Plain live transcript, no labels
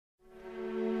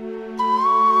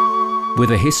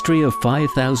With a history of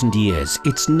 5,000 years,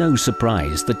 it's no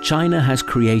surprise that China has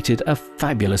created a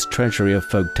fabulous treasury of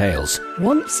folk tales.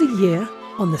 Once a year,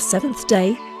 on the 7th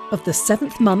day of the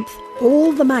 7th month,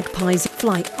 all the magpies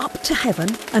fly up to heaven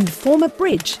and form a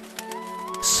bridge.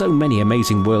 So many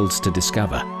amazing worlds to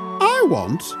discover. I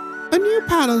want a new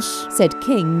palace, said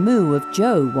King Mu of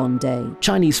Zhou one day.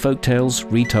 Chinese folk tales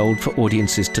retold for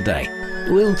audiences today.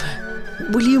 Will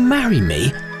you marry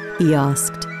me? He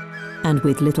asked. And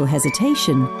with little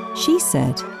hesitation, she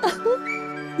said,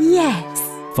 Yes.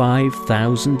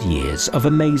 5,000 years of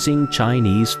amazing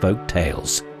Chinese folk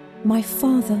tales. My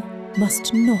father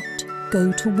must not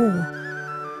go to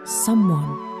war.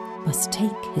 Someone must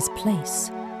take his place.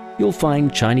 You'll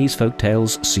find Chinese Folk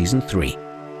Tales Season 3,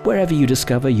 wherever you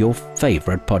discover your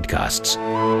favorite podcasts.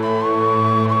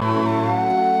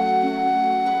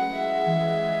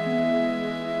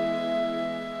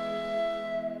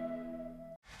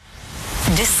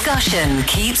 Discussion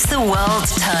keeps the world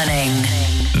turning.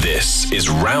 This is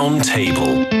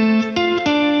Roundtable.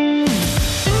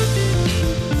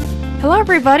 Hello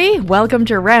everybody, welcome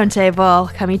to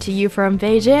Roundtable, coming to you from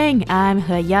Beijing. I'm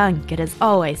Heyang. Good as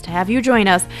always to have you join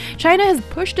us. China has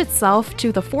pushed itself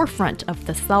to the forefront of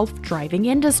the self-driving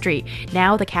industry.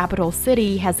 Now the capital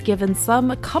city has given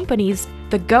some companies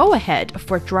the go-ahead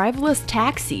for driverless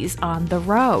taxis on the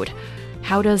road.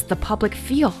 How does the public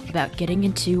feel about getting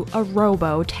into a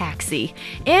robo-taxi?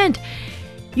 And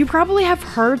you probably have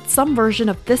heard some version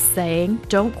of this saying,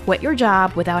 don't quit your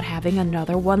job without having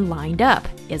another one lined up.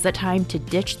 Is it time to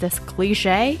ditch this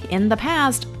cliche? In the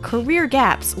past, career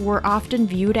gaps were often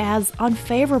viewed as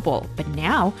unfavorable, but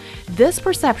now this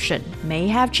perception may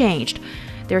have changed.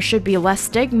 There should be less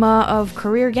stigma of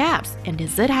career gaps, and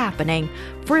is it happening?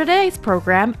 For today's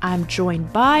program, I'm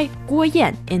joined by Guo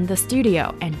Yan in the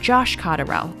studio and Josh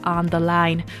Cotterill on the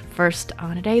line. First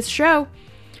on today's show.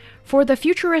 For the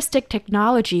futuristic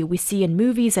technology we see in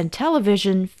movies and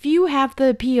television, few have the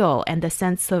appeal and the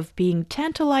sense of being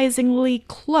tantalizingly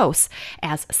close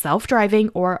as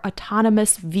self-driving or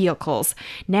autonomous vehicles.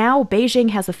 Now, Beijing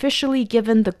has officially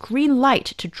given the green light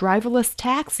to driverless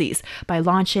taxis by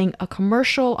launching a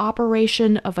commercial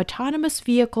operation of autonomous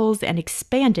vehicles and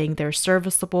expanding their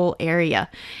serviceable area.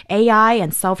 AI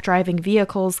and self-driving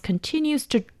vehicles continues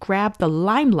to grab the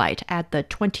limelight at the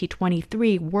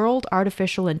 2023 World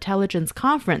Artificial Intelligence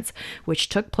Conference, which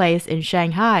took place in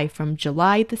Shanghai from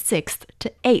July the 6th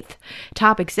to 8th.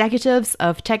 Top executives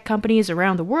of tech companies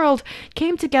around the world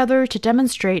came together to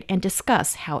demonstrate and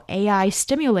discuss how AI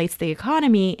stimulates the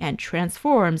economy and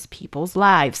transforms people's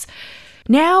lives.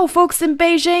 Now, folks in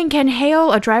Beijing can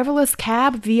hail a driverless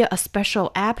cab via a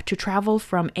special app to travel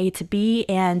from A to B,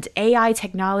 and AI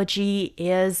technology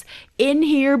is in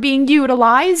here being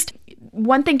utilized.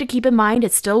 One thing to keep in mind,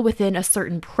 it's still within a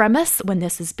certain premise when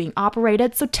this is being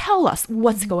operated, so tell us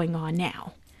what's going on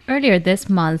now. Earlier this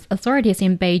month, authorities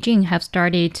in Beijing have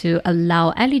started to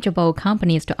allow eligible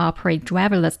companies to operate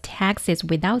driverless taxis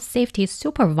without safety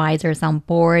supervisors on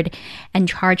board and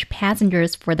charge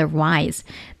passengers for the rides.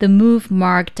 The move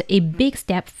marked a big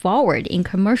step forward in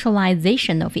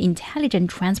commercialization of intelligent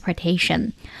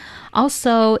transportation.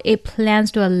 Also, it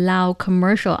plans to allow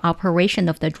commercial operation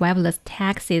of the driverless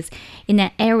taxis in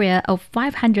an area of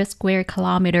 500 square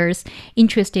kilometers.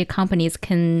 Interested companies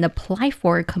can apply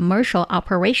for commercial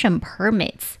operation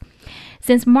permits.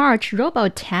 Since March,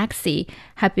 Robotaxi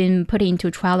have been put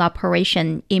into trial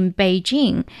operation in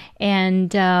Beijing,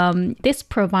 and this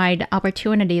provide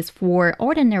opportunities for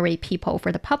ordinary people,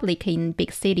 for the public in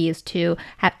big cities to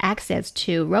have access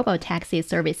to Robotaxi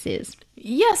services.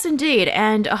 Yes, indeed.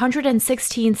 And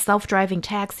 116 self-driving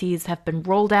taxis have been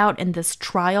rolled out in this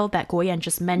trial that Guo Yan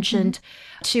just mentioned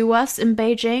to us in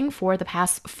Beijing for the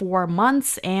past 4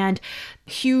 months. And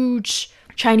huge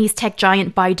Chinese tech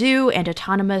giant Baidu and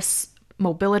autonomous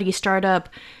mobility startup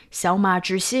Xiaoma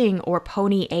Zhixing or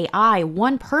Pony AI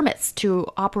won permits to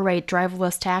operate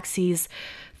driverless taxis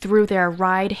through their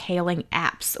ride-hailing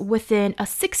apps within a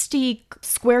 60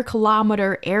 square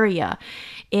kilometer area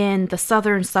in the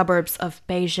southern suburbs of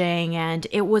Beijing. And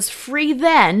it was free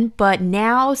then, but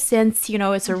now since,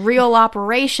 it's a real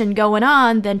operation going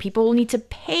on, then people will need to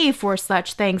pay for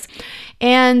such things.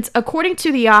 And according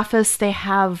to the office, they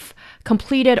have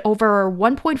completed over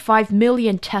 1.5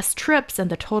 million test trips,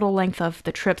 and the total length of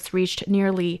the trips reached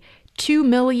nearly 2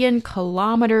 million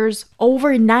kilometers.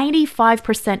 Over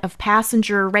 95% of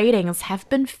passenger ratings have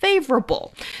been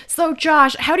favorable. So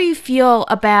Josh, how do you feel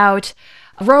about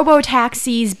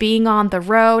robo-taxis being on the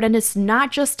road? And it's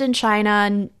not just in China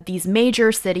and these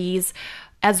major cities,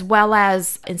 as well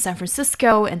as in San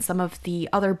Francisco and some of the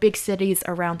other big cities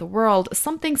around the world.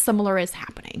 Something similar is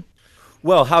happening.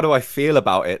 Well, how do I feel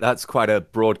about it? That's quite a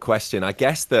broad question. I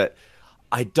guess that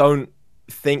I don't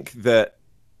think that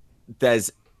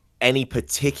there's any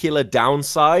particular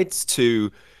downsides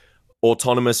to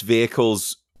autonomous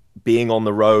vehicles being on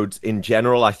the road in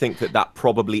general. I think that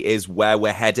probably is where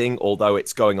we're heading, although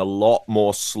it's going a lot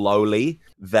more slowly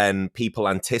than people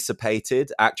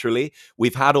anticipated, actually.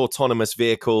 We've had autonomous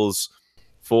vehicles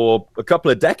for a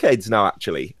couple of decades now,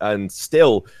 actually, and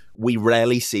still we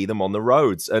rarely see them on the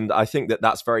roads. And I think that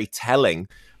that's very telling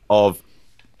of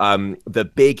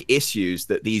the big issues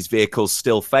that these vehicles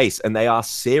still face. And they are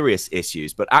serious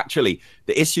issues, but actually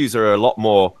the issues are a lot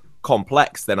more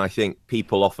complex than I think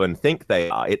people often think they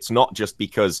are. It's not just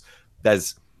because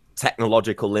there's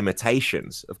technological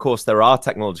limitations. Of course, there are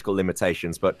technological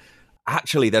limitations, but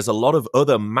actually there's a lot of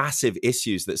other massive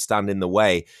issues that stand in the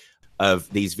way of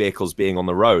these vehicles being on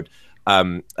the road,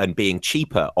 and being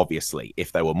cheaper, obviously.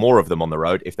 If there were more of them on the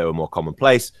road, if they were more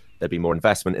commonplace, there'd be more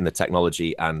investment in the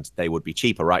technology and they would be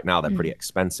cheaper. Right now, they're pretty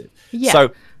expensive. Yeah.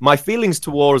 So my feelings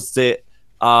towards it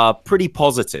are pretty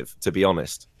positive, to be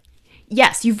honest.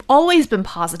 Yes, you've always been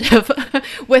positive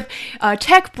with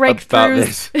tech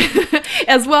breakthroughs,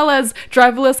 as well as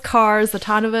driverless cars,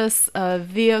 autonomous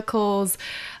vehicles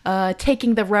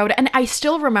taking the road. And I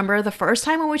still remember the first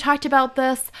time when we talked about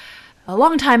this, a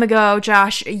long time ago,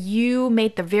 Josh, you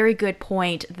made the very good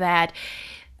point that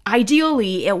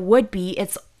ideally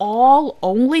it's all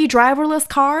only driverless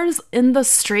cars in the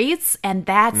streets, and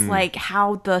that's like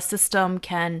how the system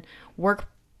can work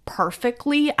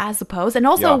perfectly, I suppose. And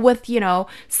also with,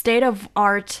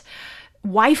 state-of-art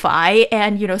Wi-Fi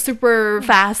and, super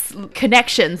fast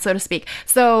connection, so to speak.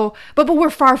 So, but we're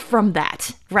far from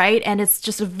that, right? And it's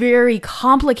just a very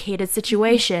complicated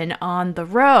situation on the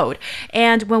road.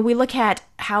 And when we look at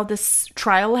how this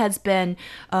trial has been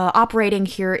operating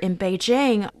here in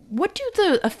Beijing, what do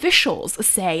the officials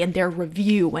say in their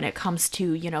review when it comes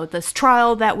to, this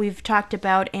trial that we've talked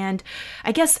about? And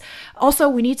I guess also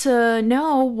we need to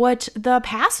know what the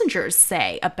passengers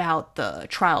say about the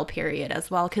trial period as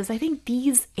well, because I think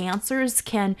these answers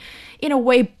can, in a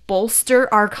way,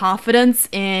 bolster our confidence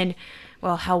in,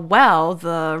 how well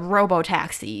the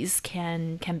robotaxis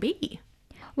can be.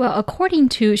 Well, according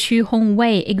to Xu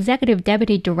Hongwei, Executive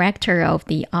Deputy Director of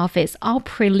the office, all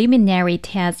preliminary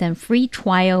tests and free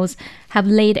trials have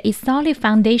laid a solid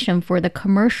foundation for the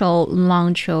commercial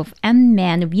launch of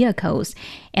unmanned vehicles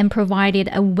and provided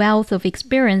a wealth of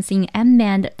experience in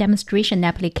unmanned demonstration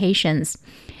applications.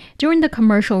 During the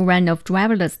commercial run of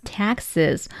driverless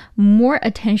taxis, more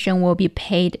attention will be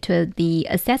paid to the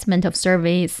assessment of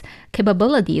service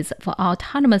capabilities for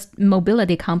autonomous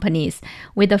mobility companies,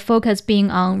 with the focus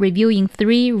being on reviewing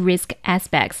 3 risk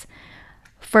aspects.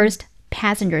 First,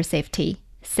 passenger safety.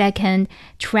 Second,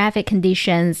 traffic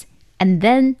conditions. And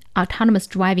then autonomous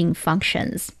driving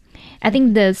functions. I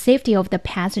think the safety of the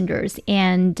passengers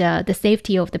and the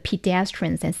safety of the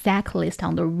pedestrians and cyclists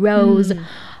on the roads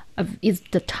is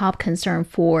the top concern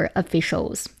for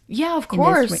officials. Yeah, of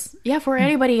course. Yeah, for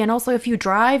anybody. And also if you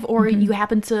drive or you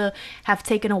happen to have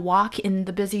taken a walk in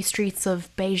the busy streets of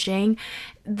Beijing,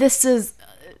 this is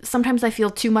sometimes I feel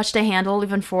too much to handle,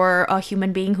 even for a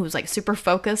human being who's like super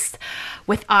focused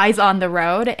with eyes on the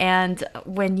road. And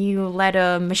when you let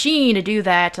a machine do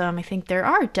that, I think there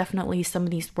are definitely some of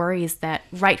these worries that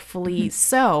rightfully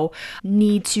so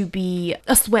need to be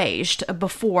assuaged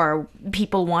before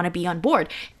people want to be on board.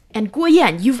 And Guo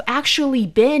Yan, you've actually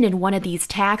been in one of these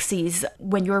taxis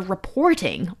when you're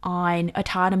reporting on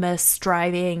autonomous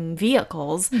driving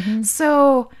vehicles.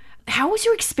 So how was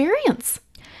your experience?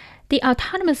 The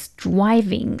autonomous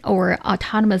driving or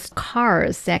autonomous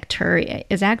car sector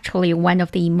is actually one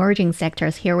of the emerging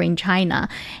sectors here in China.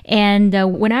 And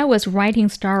when I was writing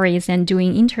stories and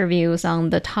doing interviews on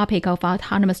the topic of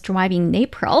autonomous driving in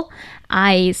April,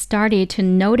 I started to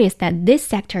notice that this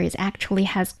sector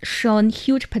has shown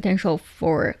huge potential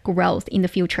for growth in the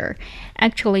future.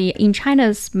 Actually, in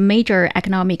China's major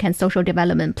economic and social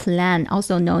development plan,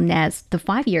 also known as the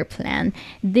 5-year plan,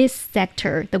 this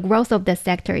sector, the growth of this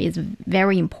sector is a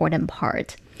very important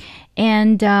part.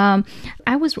 And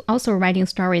I was also writing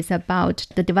stories about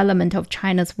the development of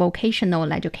China's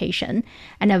vocational education.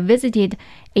 And I visited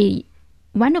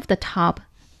one of the top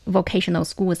vocational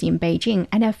schools in Beijing,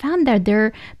 and I found that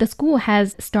the school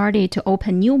has started to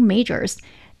open new majors,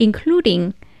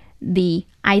 including the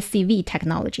ICV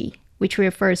technology, which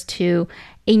refers to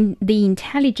the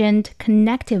intelligent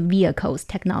connected vehicles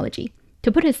technology.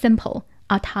 To put it simple,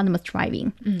 autonomous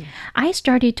driving. I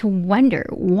started to wonder,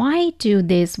 why do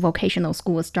these vocational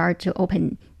schools start to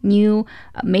open new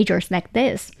majors like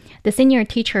this? The senior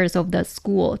teachers of the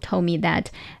school told me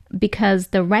that because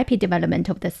the rapid development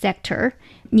of the sector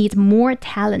needs more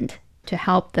talent to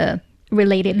help the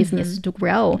related business to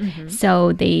grow.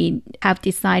 So they have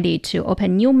decided to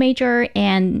open new major,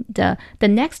 and the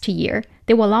next year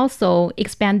they will also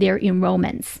expand their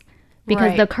enrollments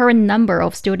because the current number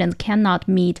of students cannot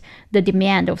meet the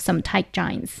demand of some tech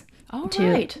giants.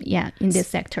 In this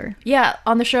sector. Yeah,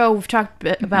 on the show, we've talked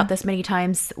about this many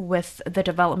times with the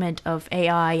development of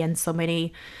AI and so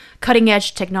many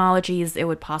cutting-edge technologies. It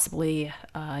would possibly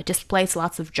displace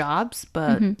lots of jobs,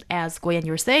 but as Guo Yan,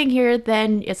 you were saying here,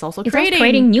 then it's also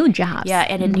creating new jobs. Yeah,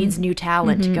 and it needs new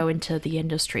talent to go into the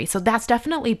industry. So that's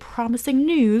definitely promising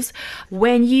news.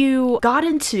 When you got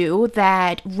into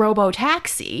that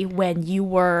Robotaxi, when you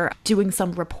were doing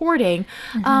some reporting,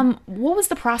 what was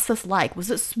the process like? Was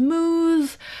it smooth?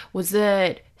 Was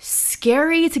it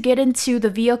scary to get into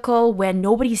the vehicle when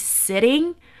nobody's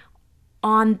sitting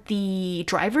on the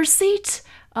driver's seat?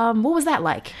 What was that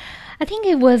like? I think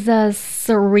it was a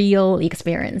surreal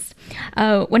experience.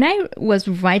 When I was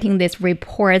writing these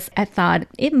reports, I thought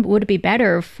it would be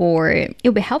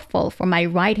helpful for my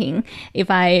writing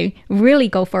if I really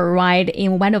go for a ride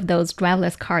in one of those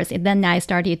driverless cars. And then I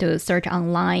started to search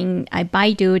online. I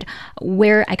Baidu'd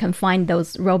where I can find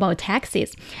those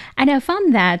robo-taxis. And I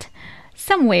found that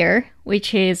somewhere,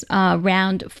 which is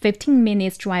around 15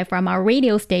 minutes drive from our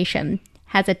radio station,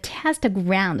 has a test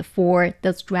ground for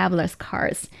those driverless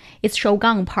cars. It's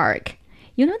Shougang Park.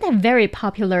 You know, that very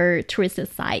popular tourist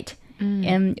site.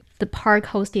 And the park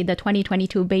hosted the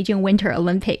 2022 Beijing Winter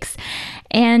Olympics.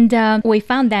 And we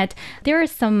found that there are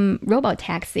some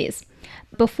robo-taxis.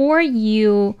 Before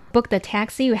you book the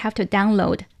taxi, you have to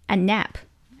download an app.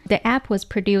 The app was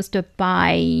produced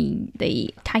by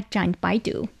the tech giant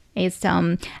Baidu. It's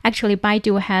actually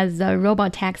Baidu has a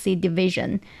robo-taxi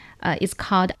division. It's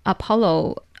called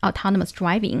Apollo Autonomous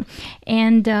Driving.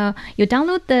 And you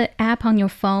download the app on your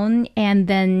phone, and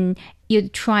then you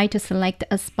try to select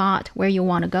a spot where you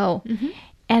want to go.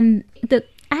 And the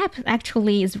app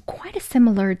actually is quite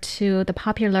similar to the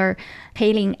popular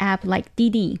hailing app like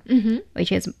Didi,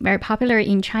 which is very popular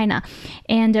in China,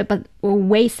 and but a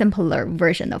way simpler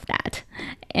version of that.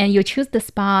 And you choose the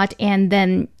spot, and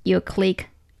then you click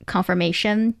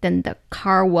confirmation, then the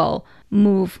car will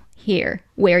move here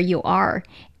where you are.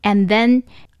 And then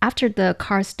after the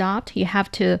car stopped, you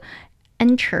have to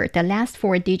enter the last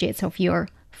 4 digits of your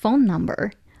phone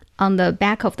number on the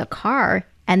back of the car.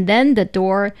 And then the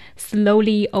door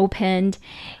slowly opened.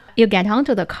 You get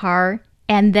onto the car,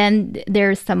 and then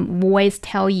there's some voice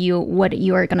tell you what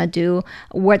you're going to do,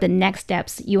 what the next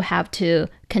steps you have to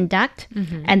conduct.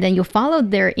 And then you follow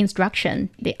their instruction,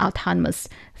 the autonomous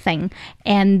thing.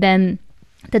 And then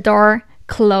the door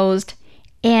closed,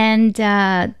 and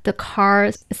the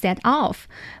car set off.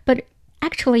 But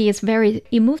actually,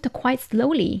 it moved quite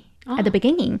slowly at the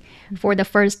beginning for the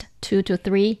first 2 to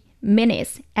 3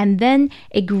 minutes. And then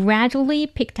it gradually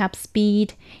picked up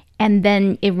speed, and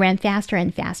then it ran faster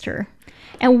and faster.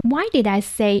 And why did I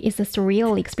say it's a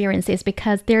surreal experience? Is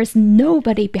because there's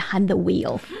nobody behind the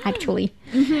wheel, actually.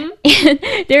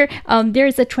 And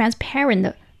there's a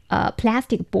transparent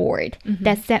plastic board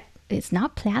that set. It's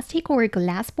not plastic or a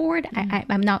glass board.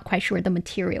 I'm not quite sure the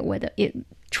material, whether it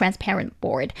transparent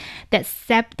board that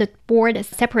the board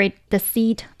separate the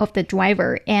seat of the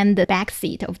driver and the back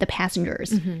seat of the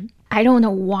passengers. I don't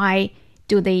know why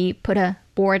do they put a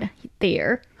board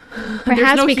there.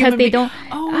 Perhaps because they don't.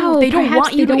 They don't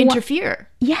want you to interfere.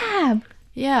 Yeah,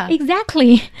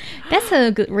 exactly. That's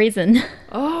a good reason.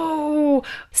 Oh,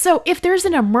 so if there's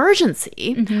an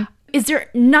emergency, is there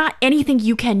not anything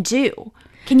you can do?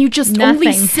 Can you just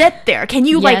only sit there? Can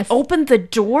you like open the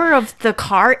door of the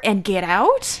car and get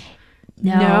out?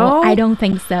 No, I don't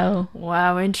think so.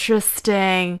 Wow,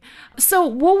 interesting. So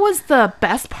what was the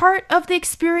best part of the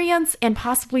experience, and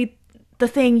possibly the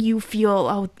thing you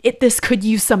feel, this could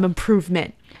use some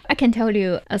improvement? I can tell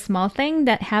you a small thing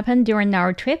that happened during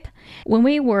our trip. When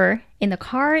we were in the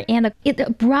car, and it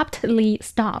abruptly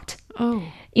stopped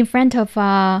in front of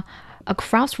a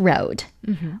crossroad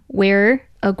where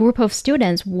a group of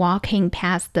students walking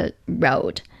past the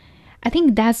road. I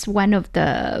think that's one of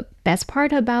the best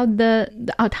part about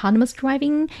the autonomous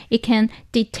driving. It can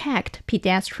detect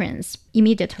pedestrians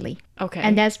immediately. Okay.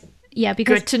 And that's Yeah,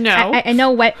 because good to know. I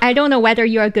know what I don't know whether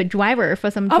you're a good driver. For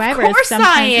some drivers, of course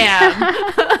sometimes... I am.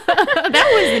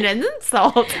 That wasn't an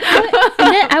insult.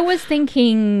 And then I was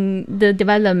thinking the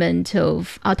development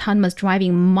of autonomous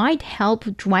driving might help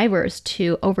drivers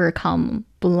to overcome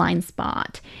blind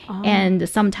spot and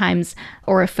sometimes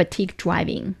or fatigue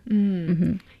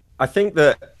driving. I think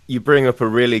that you bring up a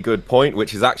really good point,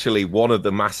 which is actually one of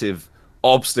the massive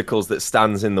obstacles that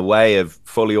stands in the way of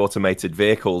fully automated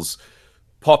vehicles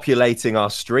populating our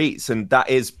streets, and that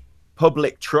is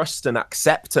public trust and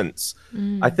acceptance.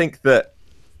 I think that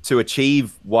to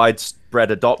achieve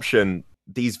widespread adoption,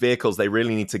 these vehicles, they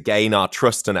really need to gain our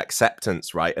trust and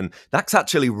acceptance, right? And that's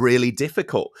actually really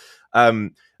difficult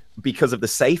because of the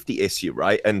safety issue,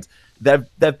 right? And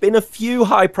there've been a few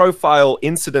high-profile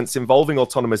incidents involving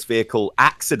autonomous vehicle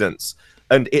accidents,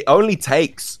 and it only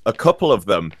takes a couple of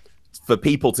them for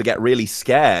people to get really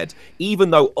scared,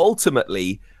 even though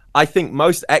ultimately I think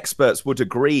most experts would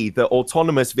agree that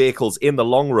autonomous vehicles in the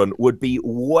long run would be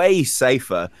way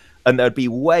safer and there'd be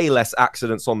way less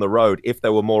accidents on the road if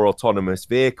there were more autonomous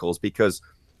vehicles, because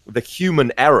the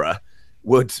human error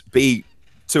would be,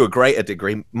 to a greater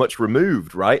degree, much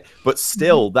removed, right? But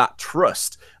still, that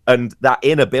trust and that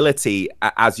inability,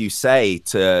 as you say,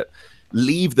 to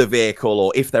leave the vehicle,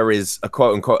 or if there is a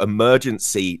quote-unquote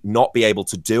emergency, not be able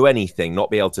to do anything, not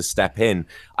be able to step in.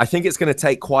 I think it's going to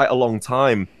take quite a long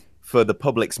time for the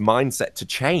public's mindset to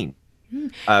change.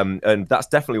 And that's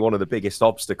definitely one of the biggest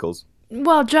obstacles.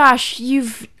 Well, Josh,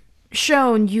 you've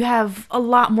shown you have a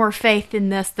lot more faith in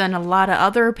this than a lot of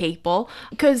other people,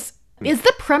 because is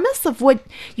the premise of what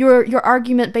your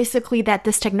argument basically that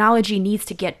this technology needs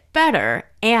to get better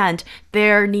and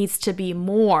there needs to be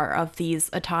more of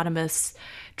these autonomous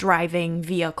driving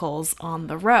vehicles on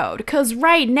the road? Because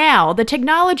right now, the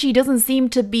technology doesn't seem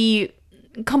to be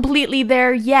completely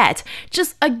there yet.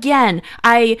 Just again,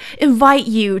 I invite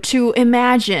you to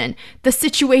imagine the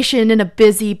situation in a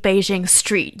busy Beijing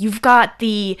street. You've got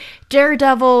the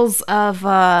daredevils of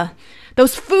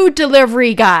those food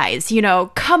delivery guys,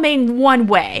 coming one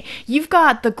way. You've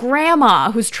got the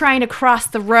grandma who's trying to cross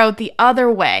the road the other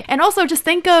way. And also just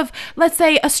think of, let's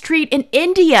say, a street in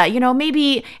India,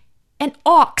 maybe an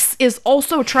ox is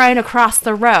also trying to cross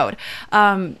the road.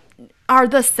 Are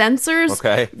the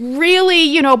sensors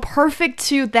really, perfect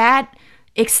to that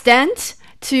extent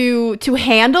to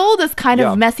handle this kind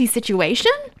of messy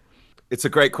situation? It's a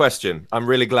great question. I'm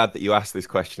really glad that you asked this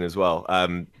question as well,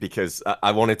 because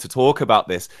I wanted to talk about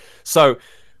this. So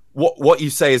what you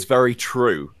say is very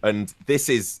true, and this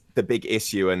is the big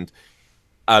issue. And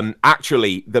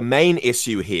actually, the main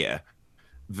issue here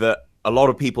that a lot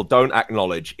of people don't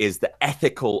acknowledge is the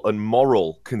ethical and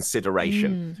moral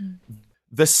consideration.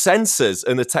 The sensors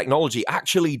and the technology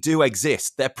actually do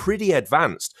exist. They're pretty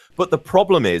advanced. But the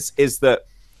problem is that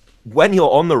when you're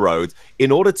on the road,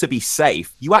 in order to be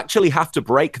safe, you actually have to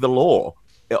break the law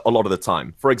a lot of the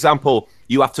time. For example,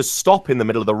 you have to stop in the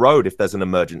middle of the road if there's an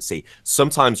emergency.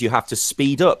 Sometimes you have to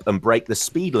speed up and break the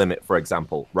speed limit, for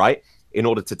example, right? In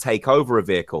order to take over a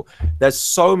vehicle. There's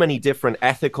so many different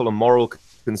ethical and moral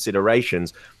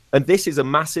considerations. And this is a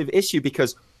massive issue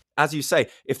because, as you say,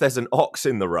 if there's an ox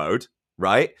in the road,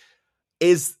 right,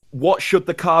 what should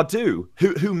the car do?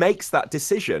 Who makes that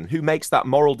decision? Who makes that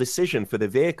moral decision for the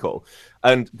vehicle?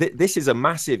 And this is a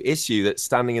massive issue that's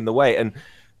standing in the way. And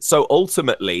so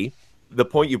ultimately, the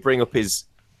point you bring up is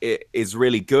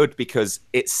really good, because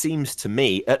it seems to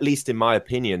me, at least in my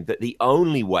opinion, that the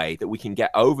only way that we can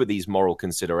get over these moral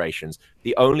considerations,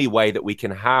 the only way that we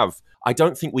can have, I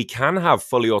don't think we can have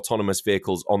fully autonomous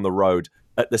vehicles on the road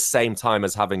at the same time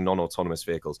as having non-autonomous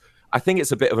vehicles. I think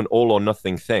it's a bit of an all or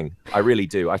nothing thing. I really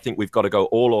do. I think we've got to go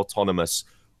all autonomous,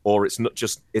 or it's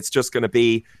just going to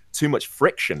be too much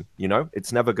friction,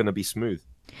 It's never going to be smooth.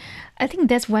 I think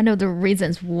that's one of the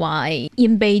reasons why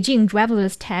in Beijing,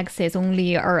 driverless taxis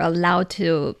only are allowed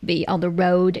to be on the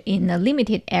road in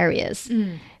limited areas.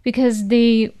 Because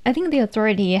I think the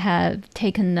authority have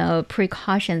taken a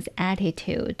precautions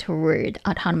attitude toward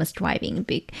autonomous driving.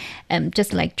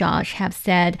 Just like Josh have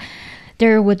said,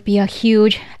 there would be a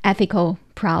huge ethical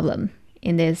problem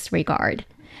in this regard.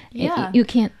 Yeah. You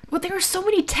can't... Well, there are so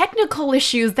many technical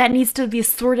issues that needs to be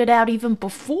sorted out even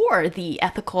before the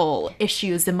ethical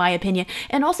issues, in my opinion.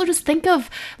 And also just think of,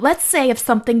 let's say if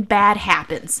something bad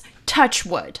happens, touch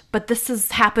wood, but this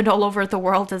has happened all over the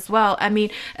world as well. I mean,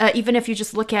 even if you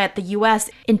just look at the US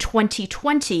in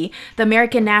 2020, the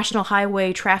American National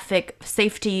Highway Traffic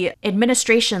Safety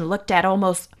Administration looked at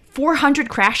almost 400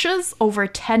 crashes over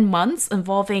 10 months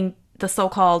involving the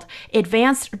so-called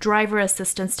advanced driver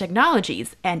assistance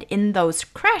technologies. And in those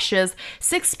crashes,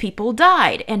 6 people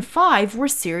died and 5 were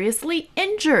seriously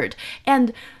injured.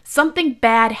 And something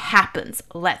bad happens,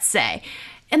 let's say.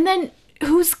 And then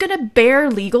who's going to bear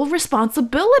legal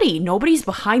responsibility? Nobody's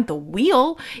behind the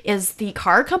wheel. Is the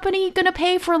car company going to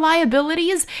pay for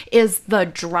liabilities? Is the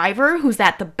driver who's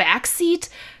at the back seat?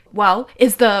 Well,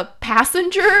 is the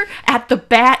passenger at the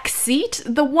back seat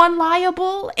the one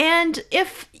liable? And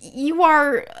if you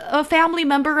are a family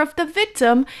member of the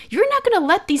victim, you're not going to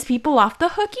let these people off the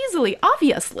hook easily,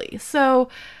 obviously. So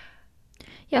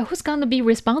yeah, who's going to be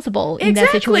responsible in that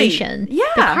situation? Yeah.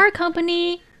 The car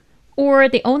company, or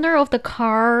the owner of the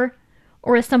car,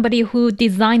 or somebody who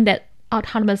designed that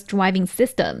autonomous driving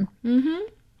system? Mm-hmm.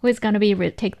 Who is going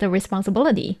to take the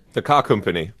responsibility? The car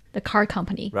company. The car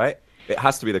company. Right? It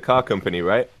has to be the car company,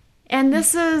 right? And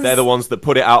this is... They're the ones that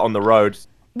put it out on the road.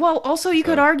 Well, also you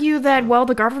could argue that, well,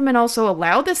 the government also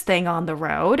allowed this thing on the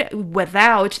road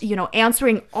without,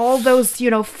 answering all those,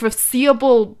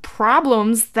 foreseeable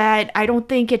problems that I don't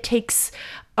think it takes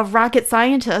a rocket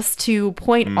scientist to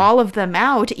point all of them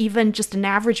out. Even just an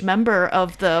average member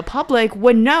of the public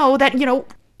would know that,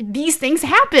 these things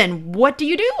happen. What do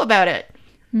you do about it?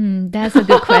 That's a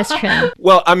good question.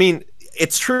 Well, I mean,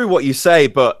 it's true what you say,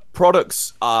 but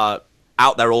products are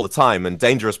out there all the time, and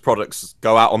dangerous products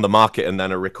go out on the market and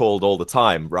then are recalled all the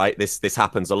time, right? This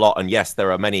happens a lot. And yes,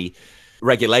 there are many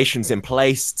regulations in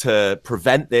place to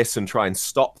prevent this and try and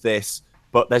stop this,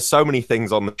 but there's so many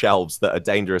things on the shelves that are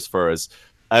dangerous for us.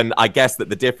 And I guess that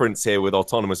the difference here with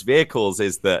autonomous vehicles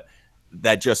is that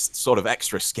they're just sort of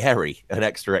extra scary and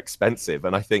extra expensive.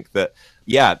 And I think that,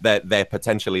 yeah, they're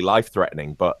potentially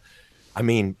life-threatening, but I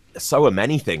mean, so are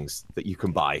many things that you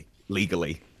can buy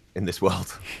legally in this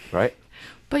world, right?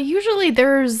 But usually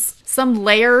there's some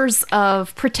layers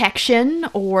of protection,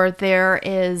 or there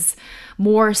is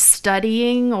more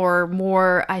studying or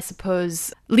more, I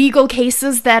suppose, legal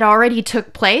cases that already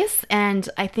took place. And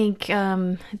I think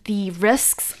the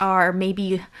risks are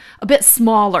maybe a bit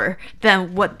smaller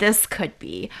than what this could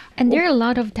be. And there are a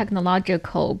lot of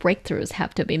technological breakthroughs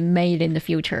have to be made in the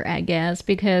future, I guess,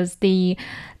 because the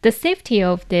safety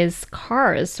of these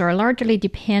cars are largely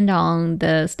depend on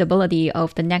the stability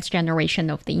of the next generation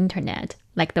of the internet,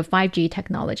 like the 5G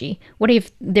technology. What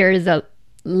if there is a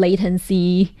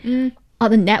latency on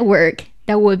the network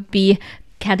that would be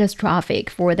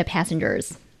catastrophic for the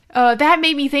passengers? That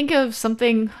made me think of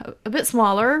something a bit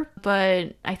smaller,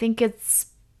 but I think it's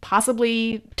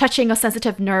possibly touching a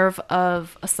sensitive nerve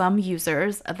of some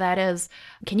users. That is,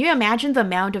 can you imagine the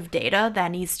amount of data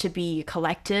that needs to be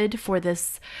collected for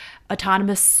this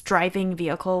autonomous driving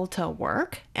vehicle to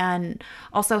work? And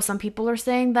also some people are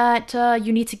saying that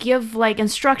you need to give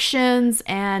instructions,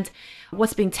 and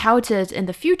what's being touted in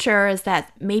the future is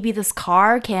that maybe this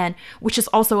car can, which is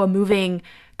also a moving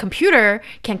computer,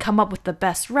 can come up with the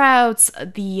best routes,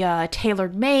 the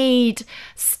tailor-made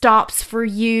stops for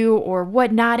you or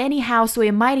whatnot anyhow. So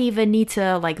it might even need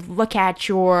to look at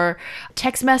your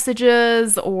text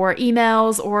messages or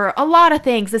emails or a lot of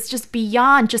things. It's just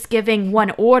beyond just giving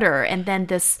one order, and then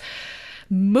this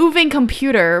moving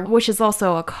computer, which is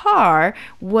also a car,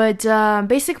 would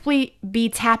basically be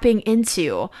tapping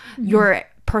into your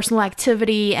personal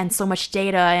activity and so much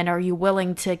data, and are you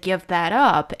willing to give that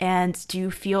up? And do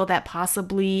you feel that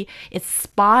possibly it's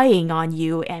spying on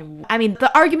you? And I mean,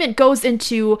 the argument goes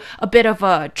into a bit of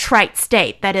a trite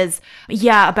state, that is,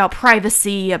 about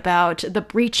privacy, about the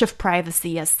breach of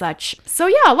privacy as such. So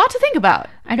yeah, a lot to think about.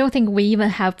 I don't think we even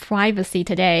have privacy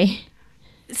today.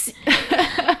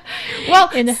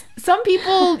 Well, some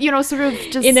people, sort of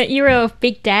just... In the era of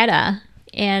big data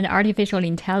and artificial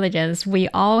intelligence, we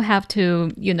all have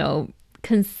to,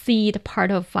 concede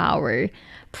part of our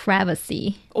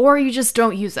privacy. Or you just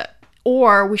don't use it.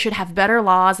 Or we should have better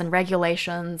laws and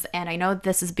regulations. And I know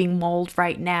this is being molded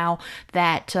right now,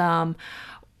 that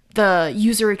the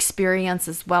user experience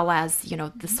as well as,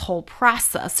 this whole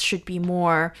process should be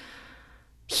more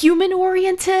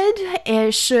human-oriented.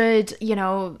 It should,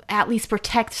 at least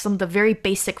protect some of the very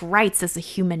basic rights as a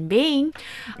human being.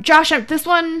 Josh, this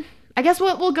one, I guess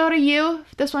we'll go to you,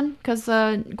 this one, because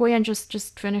Guo Yan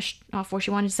just finished off what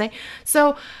she wanted to say.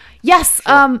 So, yes,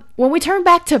 sure. When we turn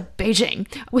back to Beijing,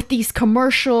 with these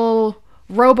commercial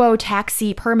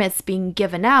robotaxi permits being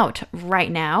given out right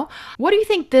now, what do you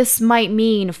think this might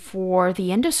mean for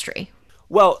the industry?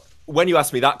 Well, when you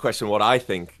ask me that question,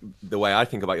 the way I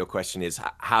think about your question is,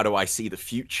 how do I see the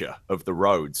future of the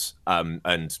roads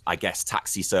and I guess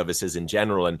taxi services in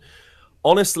general? And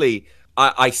honestly,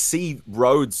 I see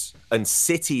roads and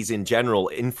cities in general,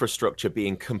 infrastructure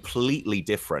being completely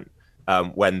different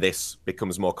when this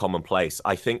becomes more commonplace.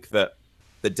 I think that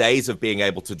the days of being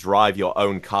able to drive your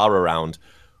own car around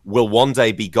will one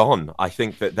day be gone. I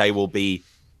think that they will be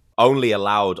only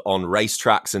allowed on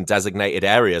racetracks and designated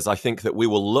areas. I think that we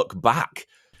will look back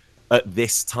at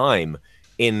this time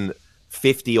in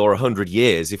 50 or 100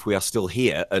 years, if we are still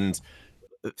here, and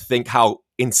think how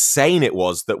insane it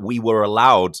was that we were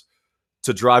allowed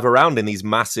to drive around in these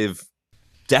massive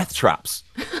death traps.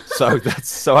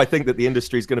 So I think that the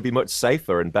industry is going to be much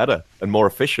safer and better and more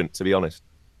efficient, to be honest.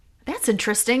 That's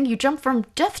interesting. You jump from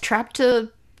death trap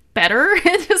to better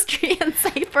industry and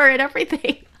safer and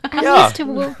everything. At least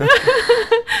we'll,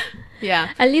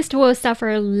 yeah. At least we'll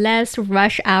suffer less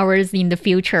rush hours in the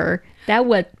future. That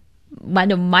would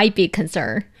one of my big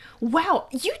concern. Wow,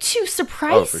 you two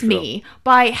surprised me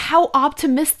by how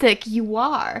optimistic you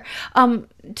are.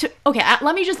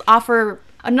 Let me just offer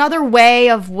another way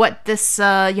of what this,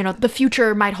 the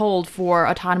future might hold for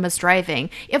autonomous driving.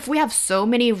 If we have so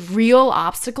many real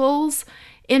obstacles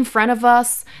in front of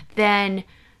us, then,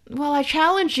 well, I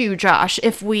challenge you, Josh,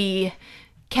 if we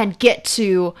can get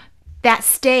to that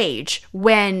stage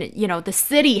when, the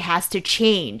city has to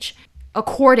change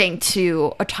according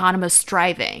to autonomous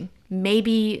driving.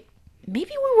 Maybe we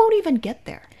won't even get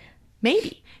there.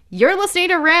 Maybe. You're listening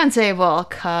to Roundtable.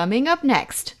 Coming up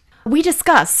next, we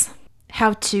discuss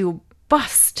how to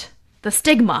bust the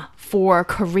stigma for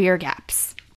career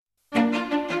gaps.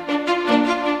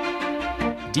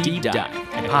 Deep Dive,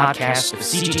 a podcast of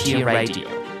CGT Radio.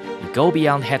 We go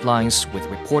beyond headlines with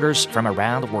reporters from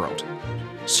around the world.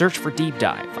 Search for Deep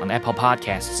Dive on Apple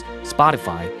Podcasts,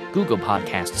 Spotify, Google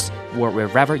Podcasts, or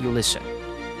wherever you listen.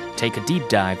 Take a deep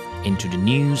dive into the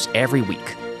news every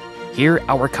week. Hear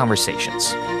our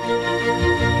conversations.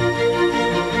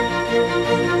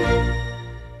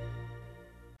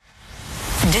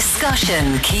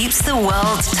 Discussion keeps the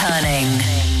world turning.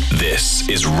 This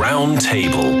is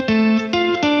Roundtable.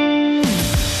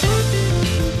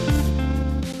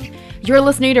 You're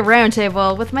listening to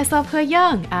Roundtable with myself,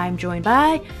 Heyang. I'm joined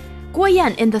by Guo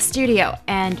Yan in the studio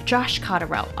and Josh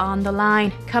Cotterill on the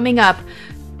line. Coming out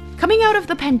of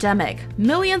the pandemic,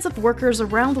 millions of workers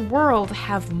around the world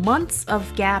have months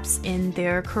of gaps in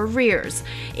their careers.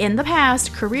 In the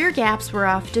past, career gaps were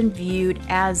often viewed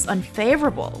as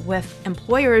unfavorable, with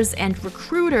employers and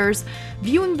recruiters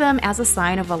viewing them as a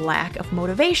sign of a lack of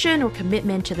motivation or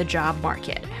commitment to the job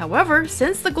market. However,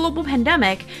 since the global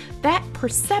pandemic, that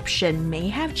perception may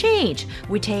have changed.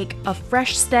 We take a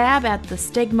fresh stab at the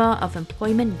stigma of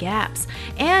employment gaps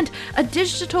and a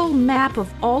digital map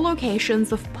of all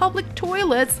locations of public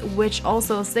toilets, which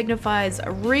also signifies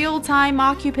a real-time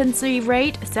occupancy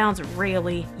rate. Sounds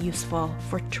really useful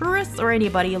for tourists or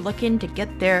anybody looking to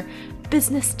get their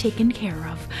business taken care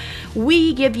of.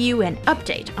 We give you an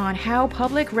update on how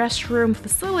public restroom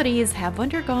facilities have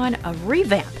undergone a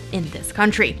revamp in this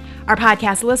country. Our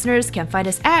podcast listeners can find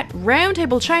us at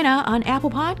Roundtable China on Apple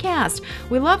Podcast.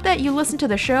 We love that you listen to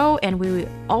the show, and we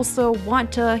also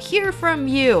want to hear from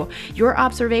you. Your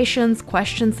observations,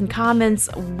 questions, and comments,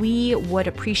 we would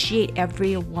appreciate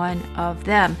every one of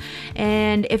them.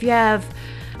 And if you have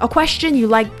a question you'd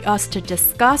like us to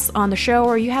discuss on the show,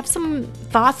 or you have some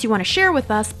thoughts you want to share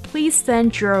with us, please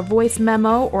send your voice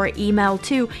memo or email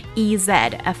to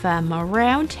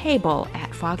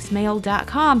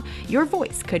ezfmroundtable@foxmail.com. Your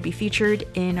voice could be featured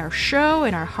in our show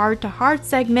in our Heart to Heart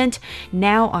segment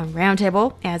now on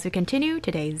Roundtable as we continue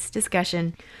today's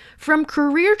discussion. From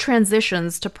career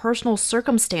transitions to personal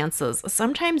circumstances,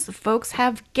 sometimes folks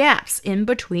have gaps in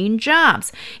between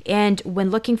jobs. And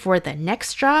when looking for the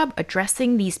next job,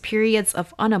 addressing these periods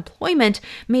of unemployment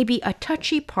may be a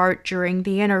touchy part during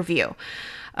the interview,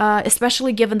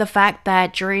 especially given the fact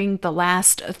that during the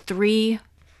last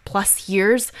 3+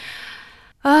 years,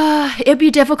 it'd be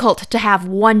difficult to have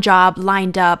one job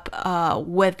lined up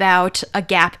without a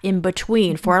gap in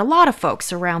between for a lot of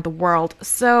folks around the world.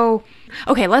 So,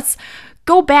 okay, let's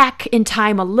go back in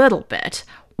time a little bit.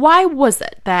 Why was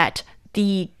it that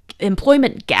the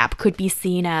employment gap could be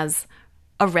seen as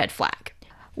a red flag?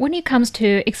 When it comes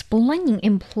to explaining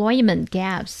employment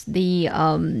gaps,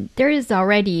 there is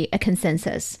already a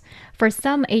consensus. For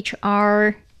some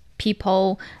HR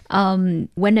people,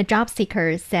 when a job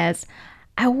seeker says,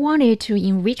 "I wanted to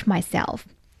enrich myself,"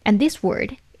 and this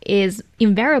word is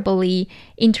invariably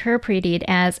interpreted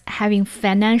as having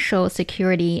financial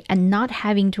security and not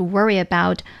having to worry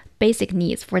about basic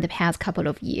needs for the past couple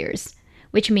of years,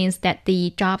 which means that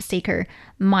the job seeker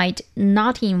might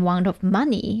not in want of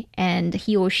money, and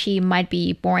he or she might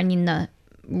be born in a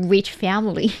rich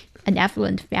family, an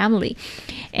affluent family.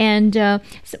 And so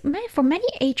for many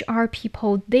HR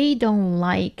people, they don't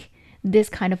like this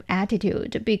kind of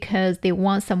attitude because they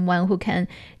want someone who can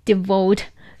devote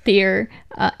their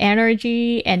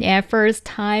energy and efforts,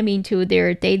 time into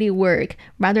their daily work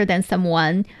rather than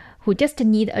someone who just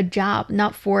need a job,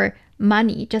 not for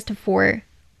money, just for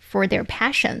their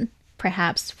passion,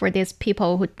 perhaps for these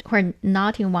people who are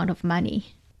not in want of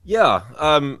money. Yeah,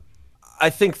 I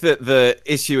think that the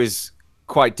issue is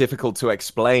quite difficult to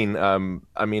explain.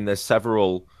 I mean, there's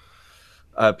several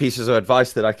pieces of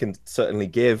advice that I can certainly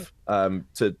give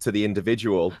to the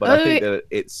individual, but I think that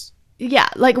it's... Yeah,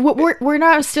 like we're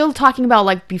not still talking about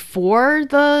like before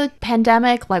the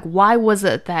pandemic. Like, why was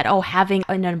it that having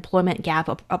an employment gap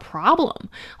a problem,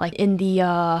 like in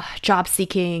the job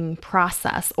seeking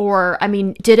process? Or I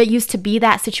mean, did it used to be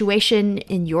that situation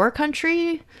in your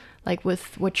country, like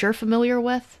with what you're familiar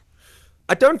with?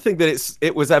 I don't think that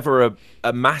it was ever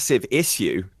a massive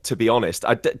issue, to be honest.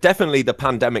 Definitely the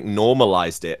pandemic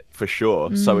normalized it for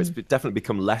sure, so it's definitely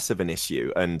become less of an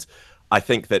issue, and I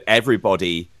think that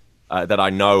everybody that I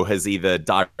know has either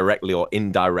directly or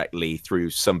indirectly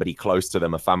through somebody close to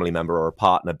them, a family member or a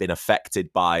partner, been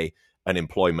affected by an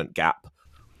employment gap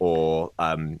or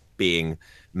being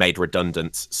made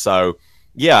redundant. So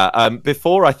yeah,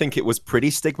 before I think it was pretty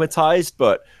stigmatized,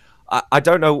 but I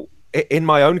don't know, in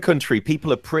my own country,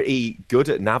 people are pretty good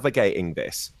at navigating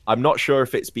this. I'm not sure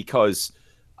if it's because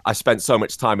I spent so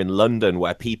much time in London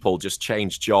where people just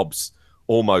change jobs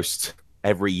almost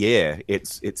every year.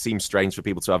 It seems strange for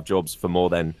people to have jobs for more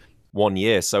than 1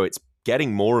 year. So it's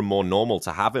getting more and more normal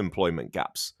to have employment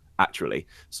gaps, actually.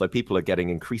 So people are getting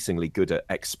increasingly good at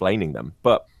explaining them.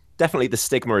 But definitely the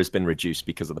stigma has been reduced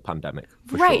because of the pandemic.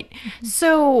 Right. Sure.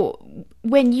 So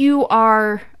when you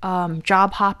are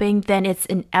job hopping, then it's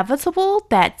inevitable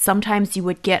that sometimes you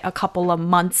would get a couple of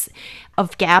months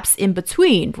of gaps in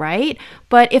between, right?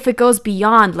 But if it goes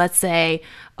beyond, let's say,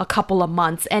 a couple of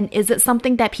months, and is it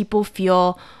something that people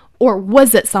feel, or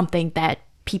was it something that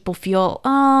people feel,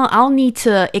 I'll need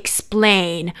to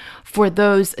explain for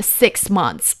those 6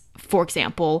 months, for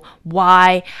example,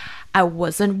 why I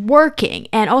wasn't working?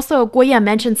 And also, Guo Yan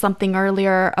mentioned something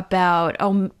earlier about,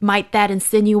 might that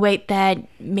insinuate that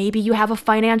maybe you have a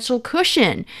financial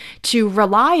cushion to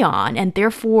rely on, and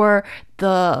therefore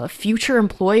the future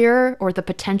employer or the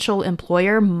potential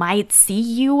employer might see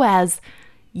you as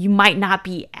you might not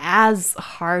be as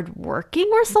hardworking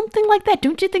or something like that?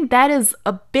 Don't you think that is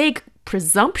a big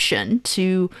presumption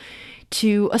to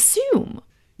assume?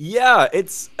 Yeah,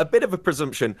 it's a bit of a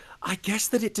presumption. I guess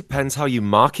that it depends how you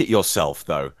market yourself,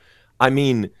 though. I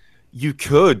mean, you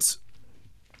could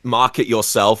market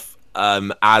yourself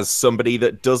as somebody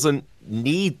that doesn't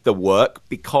need the work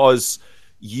because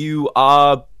you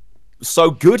are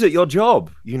so good at your job,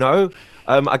 you know?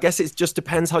 I guess it just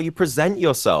depends how you present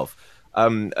yourself.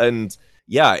 And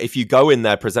yeah, if you go in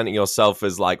there presenting yourself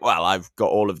as like, well, I've got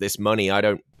all of this money, I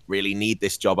don't really need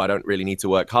this job, I don't really need to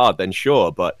work hard, then sure.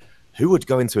 But who would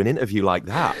go into an interview like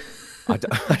that? I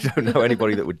don't know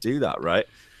anybody that would do that, right?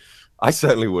 I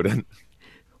certainly wouldn't.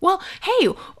 Well, hey,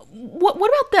 what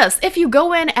about this? If you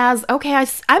go in as, okay,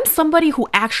 I'm somebody who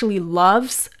actually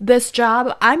loves this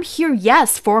job. I'm here,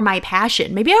 yes, for my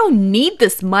passion. Maybe I don't need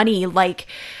this money, like,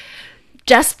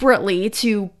 desperately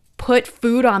to put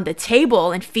food on the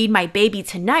table and feed my baby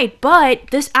tonight, but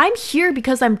I'm here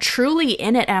because I'm truly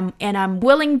in it, and I'm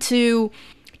willing to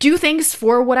do things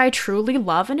for what I truly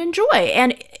love and enjoy.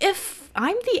 And if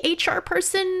I'm the HR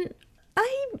person,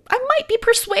 I might be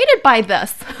persuaded by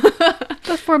this.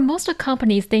 But for most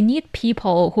companies, they need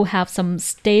people who have some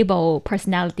stable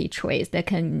personality traits that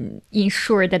can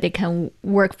ensure that they can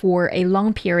work for a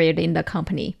long period in the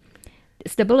company.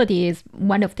 Stability is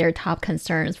one of their top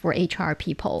concerns for HR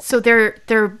people. So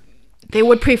they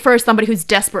would prefer somebody who's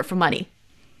desperate for money.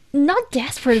 Not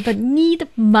desperate, but need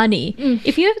money.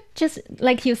 If you just,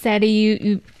 like you said,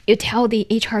 you tell the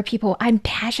HR people, I'm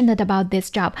passionate about this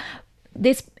job,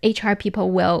 these HR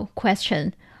people will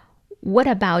question, what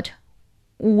about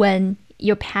when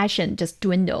your passion just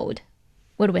dwindled?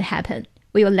 What would happen?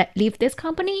 Will you leave this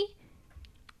company?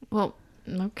 Well,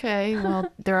 okay.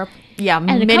 Well, there are, yeah,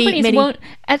 and many.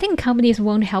 I think companies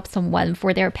won't help someone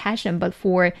for their passion, but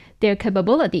for their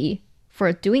capability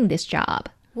for doing this job.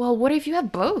 Well, what if you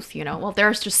have both, you know? Well,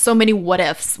 there's just so many what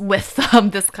ifs with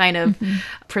this kind of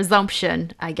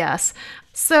presumption, I guess.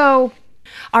 So,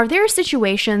 are there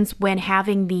situations when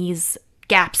having these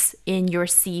gaps in your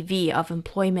CV of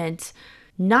employment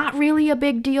not really a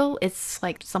big deal? It's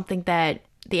like something that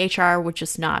the HR would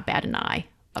just not bat an eye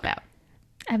about.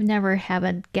 I've never had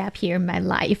a gap year in my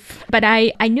life, but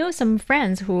I know some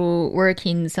friends who work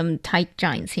in some tech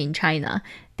giants in China.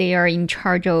 They are in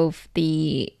charge of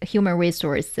the human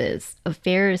resources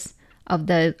affairs of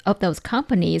those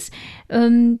companies,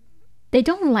 they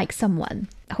don't like someone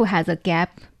who has a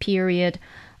gap period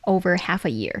over half a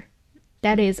year.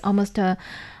 That is almost a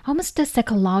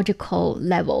psychological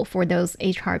level for those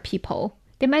HR people.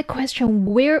 They might question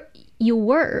where you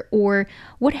were or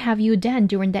what have you done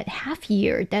during that half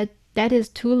year. That is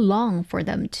too long for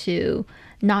them to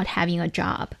not having a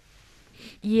job.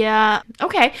 Yeah.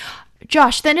 Okay.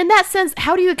 Josh, then in that sense,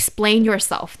 how do you explain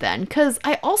yourself then? Because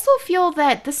I also feel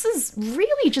that this is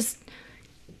really just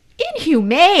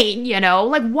inhumane,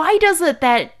 Like, why does it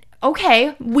that,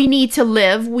 okay, we need to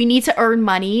live, we need to earn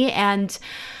money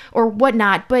or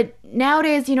whatnot, but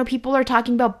nowadays, people are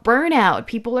talking about burnout.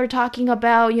 People are talking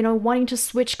about, wanting to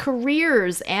switch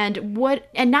careers and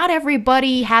not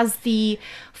everybody has the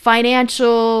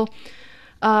financial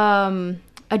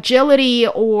agility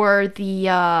or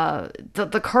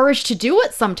the courage to do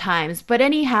it sometimes. But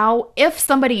anyhow, if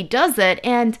somebody does it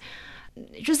and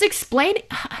just explain,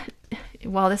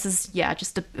 well, this is,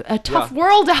 just a tough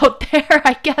world out there,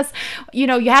 I guess. You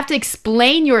have to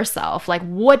explain yourself. Like,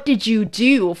 what did you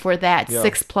do for that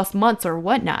 6+ months or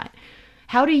whatnot?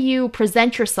 How do you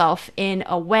present yourself in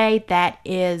a way that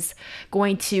is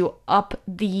going to up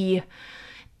the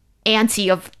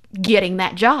ante of getting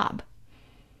that job?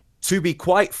 To be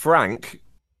quite frank,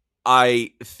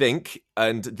 I think,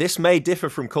 and this may differ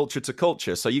from culture to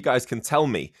culture, so you guys can tell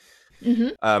me. Mm-hmm.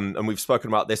 And we've spoken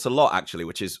about this a lot, actually,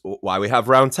 which is why we have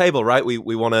Roundtable, right? We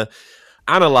want to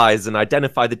analyze and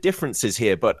identify the differences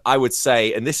here. But I would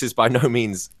say, and this is by no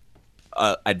means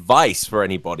advice for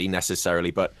anybody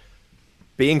necessarily, but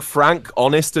being frank,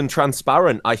 honest, and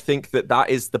transparent, I think that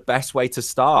is the best way to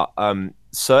start.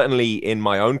 Certainly in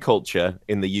my own culture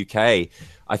in the UK,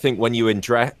 I think when you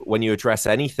address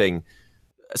anything,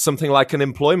 something like an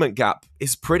employment gap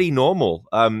is pretty normal.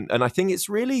 And I think it's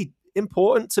really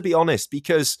important to be honest,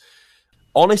 because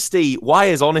why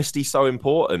is honesty so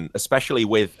important, especially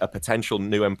with a potential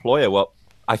new employer? Well,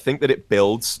 I think that it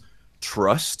builds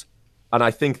trust, and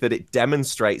I think that it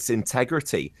demonstrates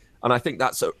integrity. And I think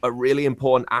that's a really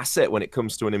important asset when it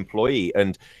comes to an employee.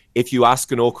 And if you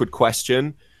ask an awkward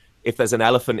question, if there's an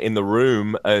elephant in the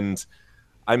room, and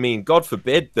I mean, God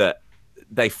forbid that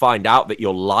they find out that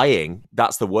you're lying,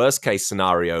 that's the worst case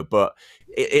scenario. But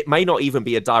it may not even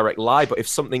be a direct lie, but if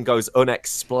something goes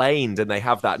unexplained and they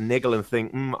have that niggle and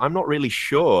think, I'm not really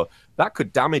sure, that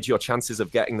could damage your chances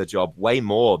of getting the job way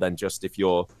more than just if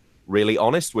you're really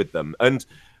honest with them. And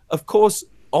of course,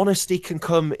 honesty can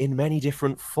come in many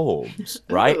different forms,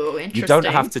 right? Ooh, you don't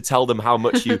have to tell them how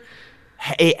much you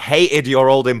hated your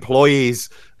old employees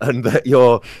and that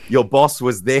your boss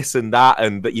was this and that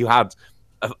and that you had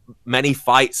many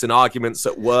fights and arguments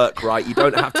at work, right? You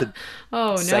don't have to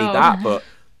say that, but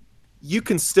you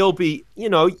can still be,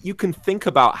 you can think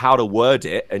about how to word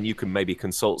it, and you can maybe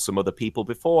consult some other people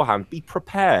beforehand. Be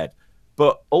prepared,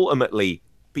 but ultimately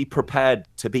be prepared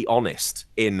to be honest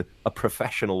in a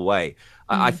professional way.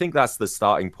 I think that's the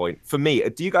starting point for me.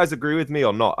 Do you guys agree with me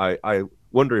or not? I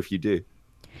wonder if you do.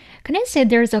 Can I say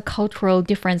there's a cultural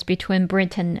difference between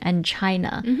Britain and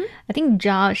China? Mm-hmm. I think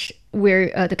Josh,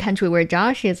 the country where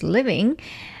Josh is living,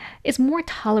 is more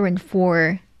tolerant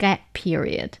for gap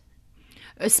period.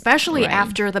 Especially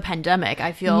after the pandemic,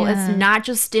 I feel. It's not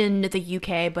just in the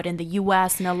UK, but in the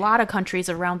US and a lot of countries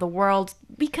around the world,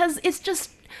 because it's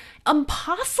just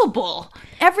impossible.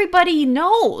 Everybody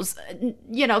knows,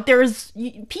 there's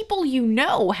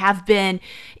people have been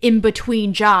in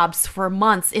between jobs for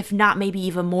months, if not maybe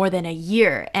even more than a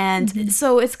year. And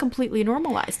so it's completely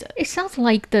normalized it. It sounds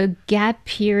like the gap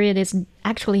period is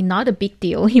actually not a big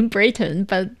deal in Britain,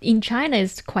 but in China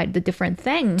it's quite a different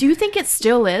thing. Do you think it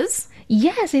still is?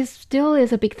 Yes, it still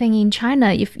is a big thing in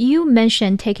China. If you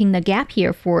mention taking the gap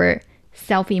year for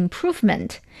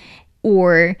self-improvement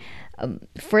or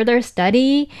further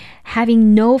study,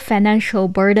 having no financial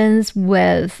burdens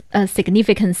with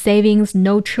significant savings,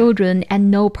 no children, and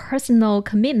no personal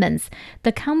commitments,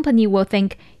 the company will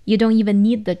think you don't even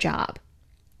need the job.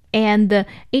 And the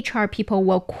HR people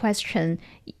will question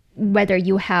whether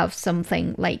you have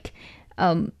something like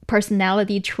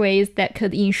personality traits that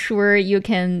could ensure you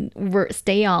can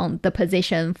stay on the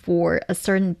position for a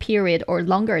certain period or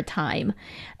longer time.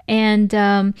 And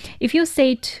if you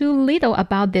say too little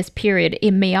about this period,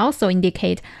 it may also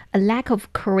indicate a lack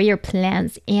of career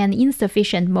plans and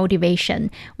insufficient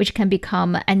motivation, which can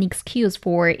become an excuse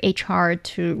for HR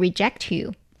to reject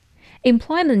you.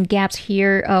 Employment gaps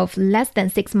here of less than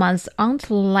 6 months aren't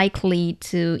likely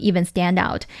to even stand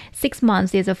out. 6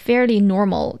 months is a fairly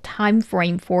normal time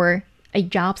frame for a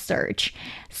job search,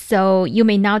 so you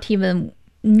may not even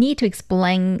need to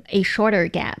explain a shorter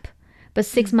gap. But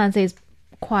 6 months is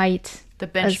quite The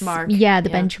benchmark. The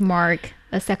benchmark,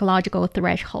 a psychological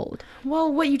threshold.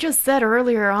 Well, what you just said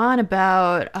earlier on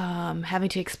about having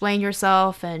to explain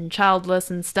yourself and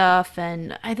childless and stuff,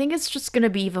 and I think it's just going to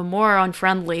be even more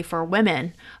unfriendly for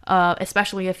women,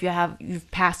 especially if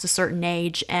you've passed a certain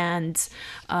age, and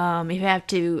if you have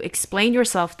to explain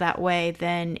yourself that way,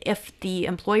 then if the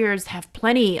employers have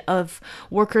plenty of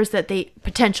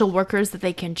potential workers that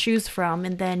they can choose from,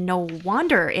 and then no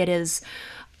wonder it is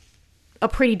a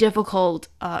pretty difficult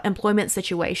employment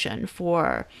situation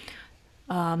for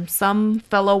some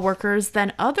fellow workers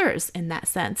than others in that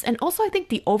sense. And also, I think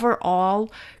the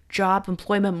overall job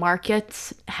employment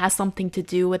market has something to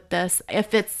do with this.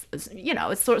 If it's,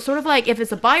 it's sort of like if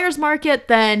it's a buyer's market,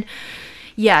 then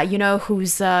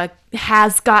who's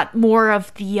has got more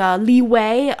of the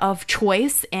leeway of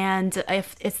choice. And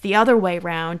if it's the other way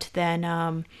around,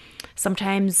 then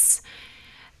sometimes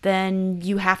then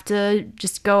you have to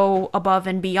just go above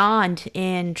and beyond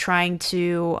in trying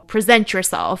to present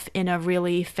yourself in a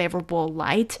really favorable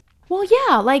light. Well,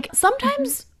 yeah, like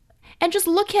sometimes, and just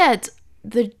look at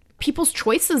the people's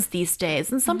choices these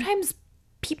days, and sometimes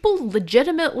people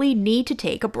legitimately need to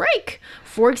take a break.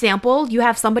 For example, you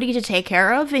have somebody to take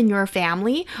care of in your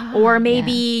family, or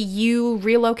maybe you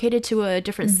relocated to a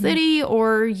different city,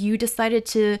 or you decided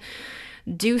to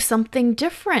do something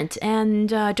different. And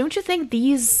don't you think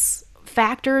these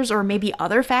factors or maybe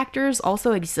other factors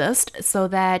also exist so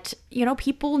that,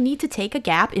 people need to take a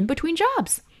gap in between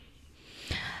jobs?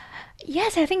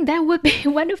 Yes, I think that would be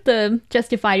one of the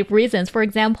justified reasons. For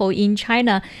example, in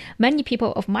China, many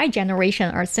people of my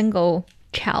generation are single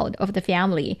child of the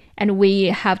family, and we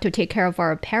have to take care of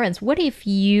our parents. What if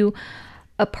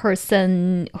a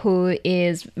person who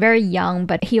is very young,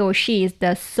 but he or she is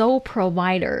the sole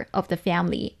provider of the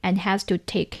family and has to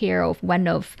take care of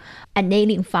an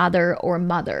ailing father or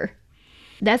mother?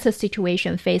 That's a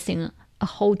situation facing a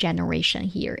whole generation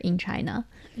here in China.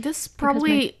 This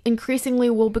probably increasingly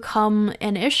will become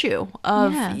an issue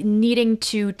of needing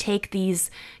to take these,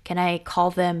 can I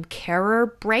call them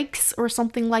carer breaks or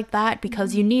something like that?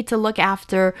 Because you need to look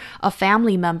after a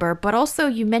family member. But also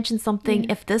you mentioned something,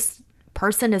 if this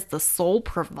person is the sole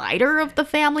provider of the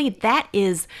family, that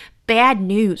is bad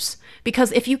news.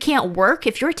 Because if you can't work,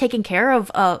 if you're taking care of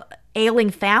a ailing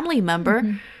family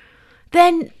member,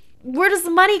 then where does the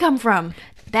money come from?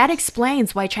 That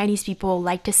explains why Chinese people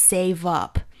like to save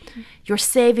up. You're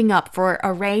saving up for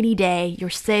a rainy day. You're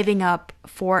saving up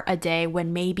for a day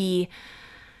when maybe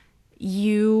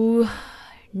you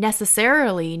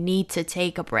necessarily need to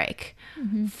take a break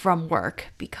from work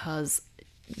because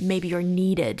maybe you're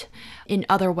needed in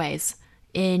other ways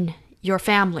in your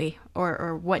family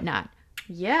or whatnot.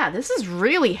 Yeah, this is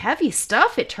really heavy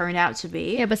stuff it turned out to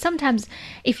be. Yeah, but sometimes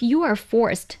if you are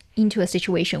forced into a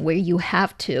situation where you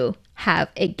have to have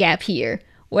a gap year,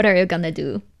 what are you going to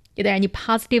do? Are there any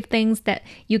positive things that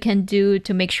you can do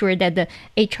to make sure that the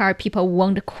HR people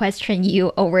won't question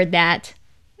you over that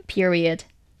period?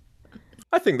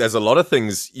 I think there's a lot of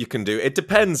things you can do. It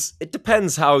depends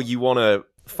how you want to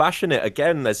fashion it.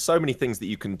 Again, there's so many things that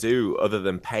you can do other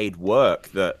than paid work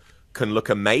that can look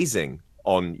amazing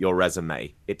on your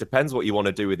resume. It depends what you want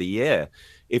to do with a year.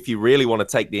 If you really want to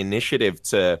take the initiative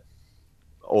to,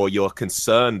 or you're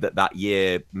concerned that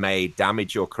year may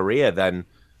damage your career, then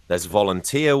there's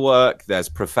volunteer work, there's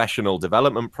professional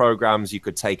development programs. You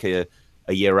could take a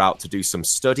year out to do some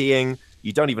studying.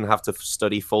 You don't even have to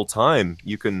study full time.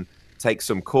 You can take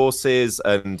some courses,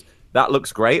 and that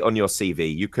looks great on your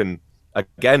CV. You can,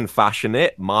 again, fashion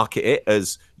it, market it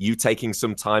as you taking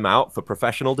some time out for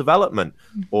professional development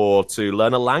or to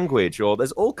learn a language, or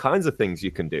there's all kinds of things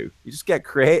you can do. You just get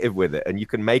creative with it, and you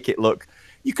can make it look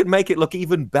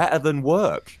even better than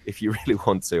work if you really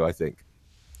want to, I think.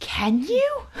 Can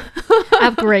you?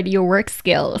 Upgrade your work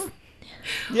skills.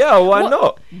 Yeah, why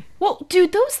not? Well, do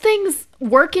those things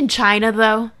work in China,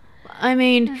 though? I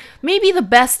mean, maybe the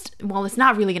best, well, it's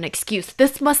not really an excuse.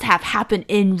 This must have happened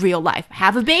in real life.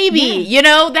 Have a baby,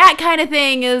 that kind of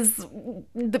thing is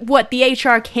what the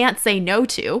HR can't say no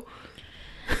to.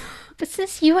 But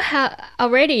since you have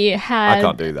already had I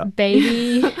can't do that.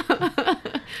 Baby.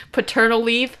 Paternal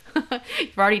leave,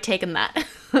 you've already taken that.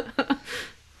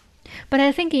 But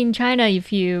I think in China,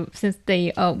 since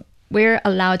we're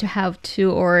allowed to have 2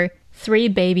 or 3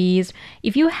 babies,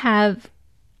 if you have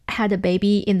had a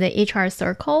baby in the HR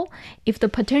circle, if the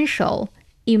potential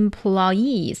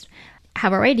employees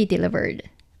have already delivered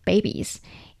babies,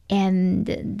 and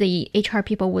the HR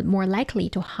people would more likely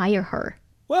to hire her.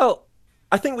 Well,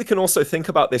 I think we can also think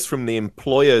about this from the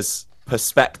employer's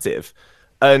perspective.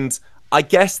 And I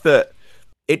guess that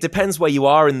it depends where you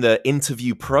are in the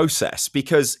interview process,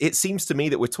 because it seems to me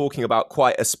that we're talking about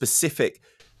quite a specific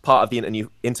part of the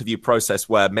interview process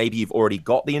where maybe you've already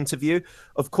got the interview.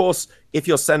 Of course, if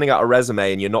you're sending out a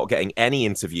resume and you're not getting any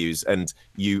interviews and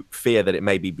you fear that it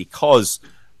may be because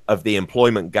of the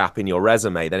employment gap in your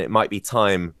resume, then it might be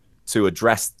time to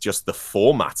address just the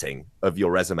formatting of your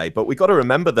resume. But we've got to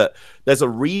remember that there's a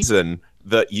reason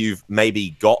that you've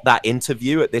maybe got that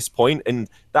interview at this point, and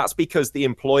that's because the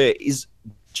employer is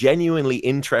genuinely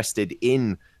interested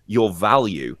in your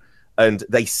value and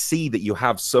they see that you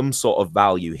have some sort of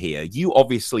value here. You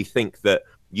obviously think that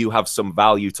you have some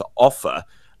value to offer,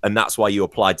 and that's why you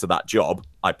applied to that job,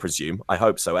 I presume. I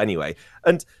hope so anyway.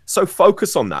 And so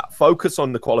focus on that. Focus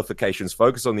on the qualifications.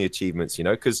 Focus on the achievements,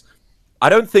 because I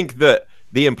don't think that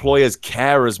the employers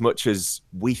care as much as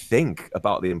we think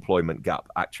about the employment gap,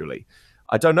 actually.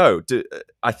 I don't know.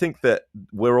 I think that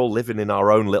we're all living in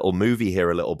our own little movie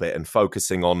here a little bit and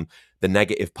focusing on the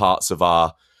negative parts of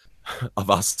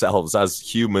ourselves, as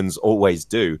humans always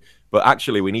do. But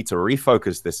actually, we need to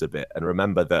refocus this a bit and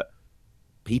remember that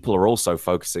people are also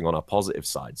focusing on our positive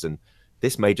sides. And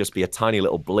this may just be a tiny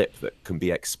little blip that can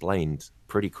be explained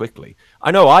pretty quickly.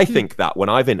 I know I think that when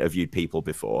I've interviewed people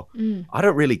before, I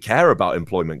don't really care about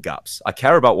employment gaps. I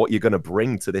care about what you're going to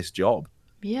bring to this job.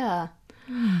 Yeah.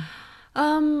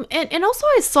 And also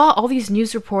I saw all these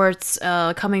news reports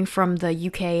coming from the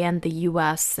UK and the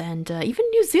US and even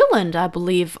New Zealand, I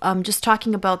believe, just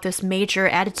talking about this major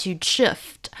attitude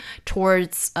shift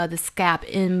towards this gap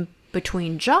in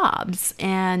between jobs,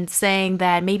 and saying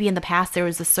that maybe in the past there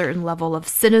was a certain level of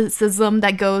cynicism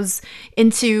that goes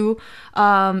into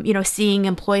seeing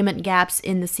employment gaps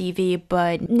in the CV,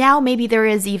 but now maybe there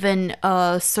is even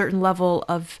a certain level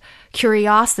of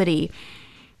curiosity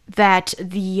that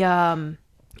the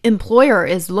employer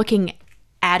is looking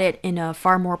at it in a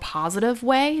far more positive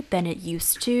way than it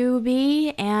used to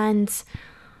be. And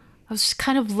I was just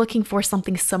kind of looking for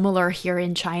something similar here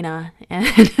in China. And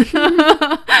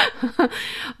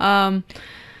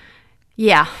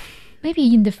yeah.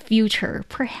 Maybe in the future,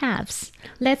 perhaps.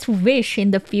 Let's wish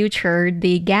in the future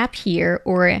the gap year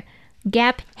or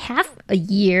gap half a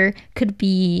year could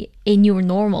be a new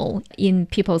normal in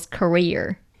people's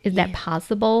career. Is that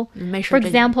possible? For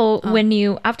example, when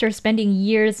you, after spending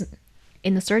years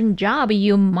in a certain job,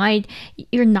 your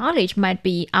knowledge might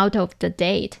be out of the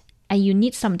date, and you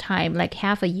need some time, like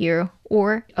half a year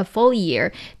or a full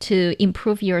year, to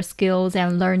improve your skills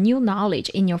and learn new knowledge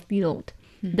in your field.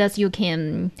 Thus, you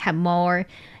can have more,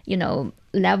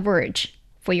 leverage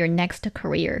for your next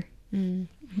career.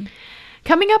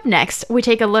 Coming up next, we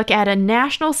take a look at a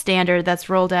national standard that's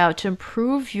rolled out to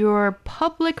improve your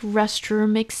public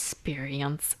restroom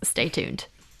experience. Stay tuned.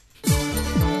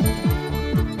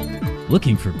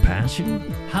 Looking for passion?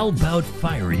 How about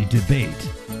fiery debate?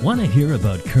 Want to hear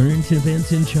about current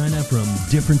events in China from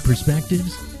different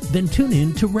perspectives? Then tune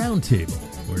in to Roundtable,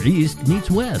 where East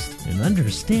meets West and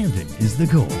understanding is the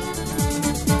goal.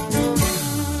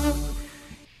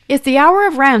 It's the hour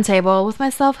of Roundtable with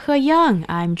myself, Heyang.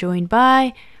 I'm joined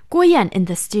by Guo Yan in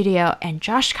the studio and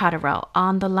Josh Cotterill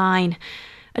on the line.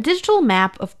 A digital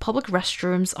map of public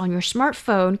restrooms on your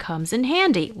smartphone comes in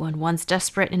handy when one's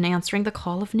desperate in answering the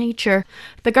call of nature.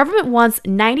 The government wants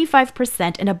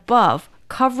 95% and above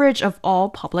coverage of all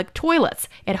public toilets.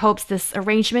 It hopes this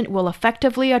arrangement will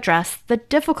effectively address the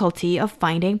difficulty of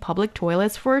finding public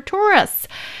toilets for tourists.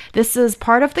 This is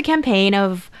part of the campaign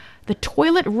of the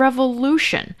toilet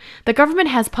revolution. The government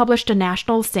has published a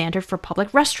national standard for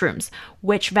public restrooms,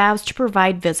 which vows to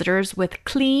provide visitors with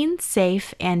clean,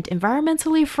 safe, and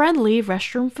environmentally friendly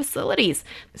restroom facilities.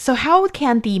 So how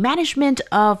can the management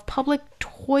of public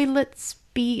toilets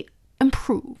be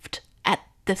improved at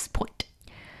this point?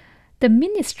 The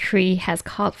ministry has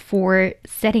called for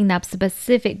setting up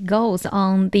specific goals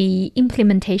on the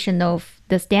implementation of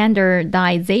the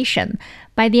standardization.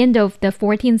 By the end of the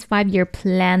 14th five-year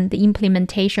plan, the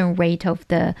implementation rate of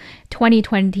the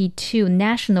 2022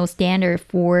 national standard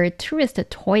for tourist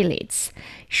toilets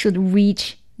should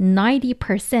reach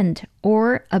 90%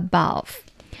 or above.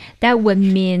 That would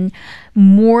mean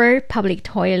more public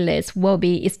toilets will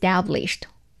be established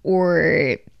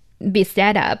or be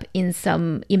set up in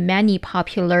many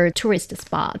popular tourist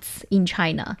spots in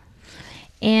China.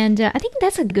 And I think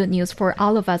that's a good news for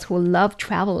all of us who love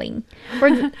traveling.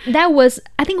 That was,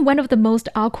 I think, one of the most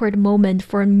awkward moments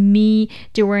for me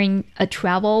during a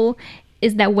travel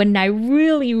is that when I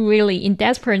really, really in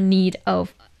desperate need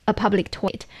of a public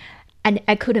toilet and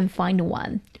I couldn't find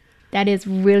one. That is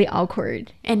really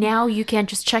awkward. And now you can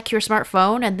just check your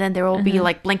smartphone and then there will be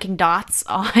like blinking dots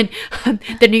on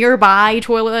the nearby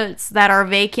toilets that are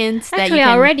vacant. Actually,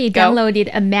 I already downloaded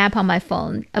a map on my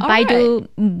phone, a Baidu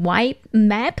Wipe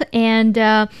map, and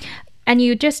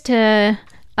you just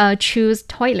choose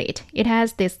toilet. It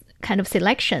has this kind of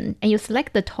selection, and you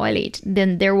select the toilet,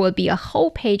 then there will be a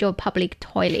whole page of public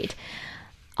toilet.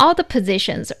 All the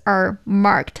positions are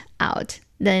marked out.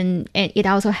 Then it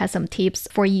also has some tips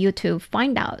for you to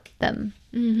find out them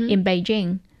in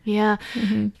Beijing. Yeah.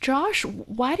 Josh,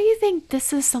 why do you think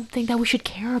this is something that we should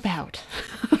care about?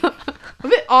 A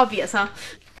bit obvious, huh?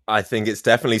 I think it's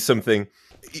definitely something,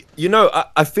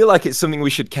 I feel like it's something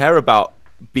we should care about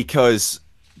because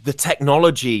the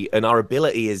technology and our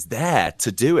ability is there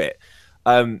to do it.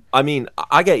 I mean,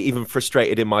 I get even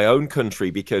frustrated in my own country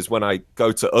because when I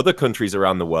go to other countries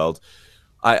around the world,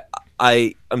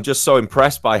 I am just so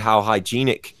impressed by how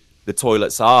hygienic the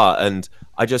toilets are, and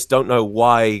I just don't know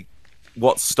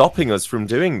what's stopping us from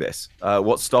doing this.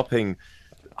 What's stopping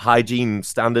hygiene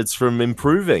standards from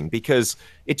improving? Because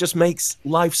it just makes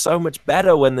life so much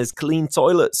better when there's clean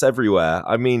toilets everywhere.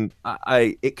 I mean,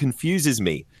 it confuses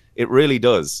me. It really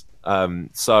does.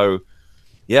 So,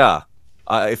 yeah.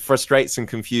 It frustrates and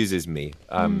confuses me.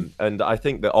 And I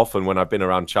think that often when I've been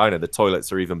around China, the toilets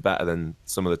are even better than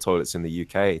some of the toilets in the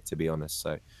UK, to be honest.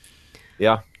 So,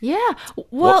 yeah. Yeah.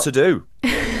 Well, what to do?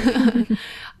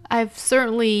 I've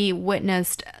certainly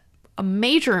witnessed a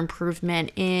major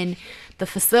improvement in the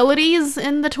facilities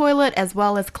in the toilet as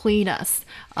well as cleanliness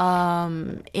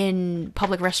in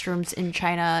public restrooms in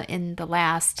China in the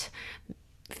last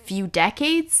few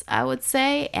decades, I would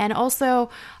say. And also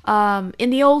in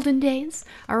the olden days,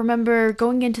 I remember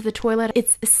going into the toilet,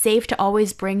 it's safe to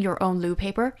always bring your own loo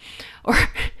paper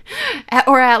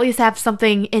or at least have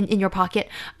something in your pocket.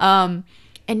 And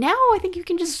now I think you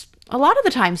can a lot of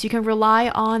the times you can rely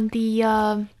on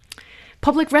the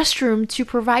public restroom to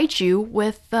provide you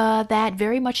with that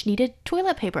very much needed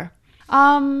toilet paper.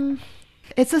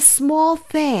 It's a small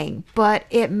thing, but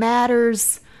it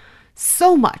matters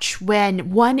so much when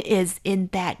one is in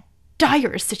that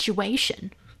dire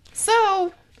situation.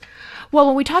 So, well,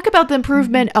 when we talk about the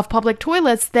improvement of public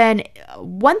toilets, then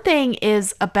one thing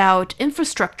is about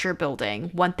infrastructure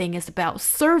building, one thing is about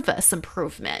service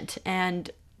improvement. And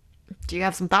do you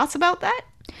have some thoughts about that?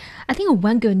 I think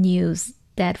one good news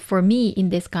that for me in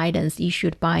this guidance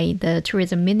issued by the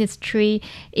tourism ministry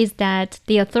is that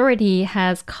the authority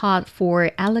has called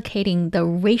for allocating the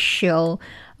ratio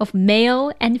of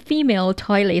male and female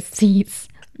toilet seats,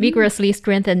 vigorously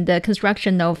strengthen the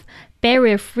construction of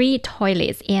barrier-free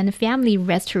toilets and family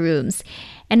restrooms,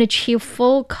 and achieve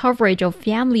full coverage of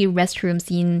family restrooms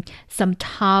in some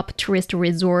top tourist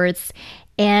resorts,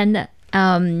 and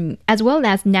as well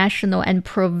as national and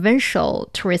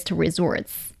provincial tourist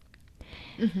resorts.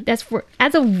 That's for,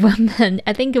 as a woman,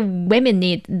 I think women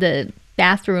need the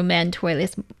bathroom and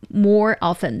toilets more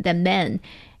often than men.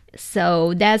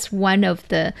 So that's one of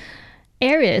the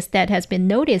areas that has been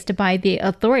noticed by the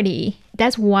authority.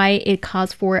 That's why it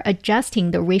calls for adjusting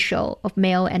the ratio of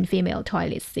male and female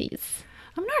toilet seats.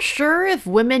 I'm not sure if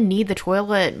women need the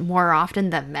toilet more often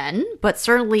than men, but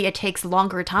certainly it takes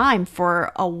longer time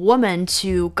for a woman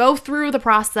to go through the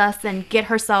process and get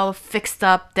herself fixed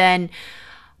up than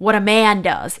what a man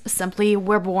does. Simply,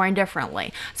 we're born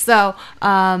differently. So,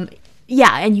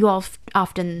 yeah, and you all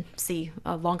often see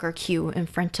a longer queue in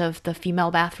front of the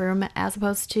female bathroom as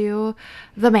opposed to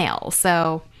the male.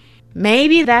 So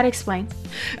maybe that explains.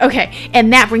 Okay,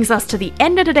 and that brings us to the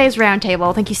end of today's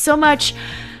roundtable. Thank you so much,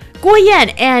 Guo Yan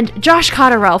and Josh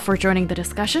Cotterill, for joining the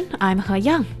discussion. I'm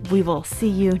Heyang. We will see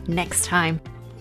you next time.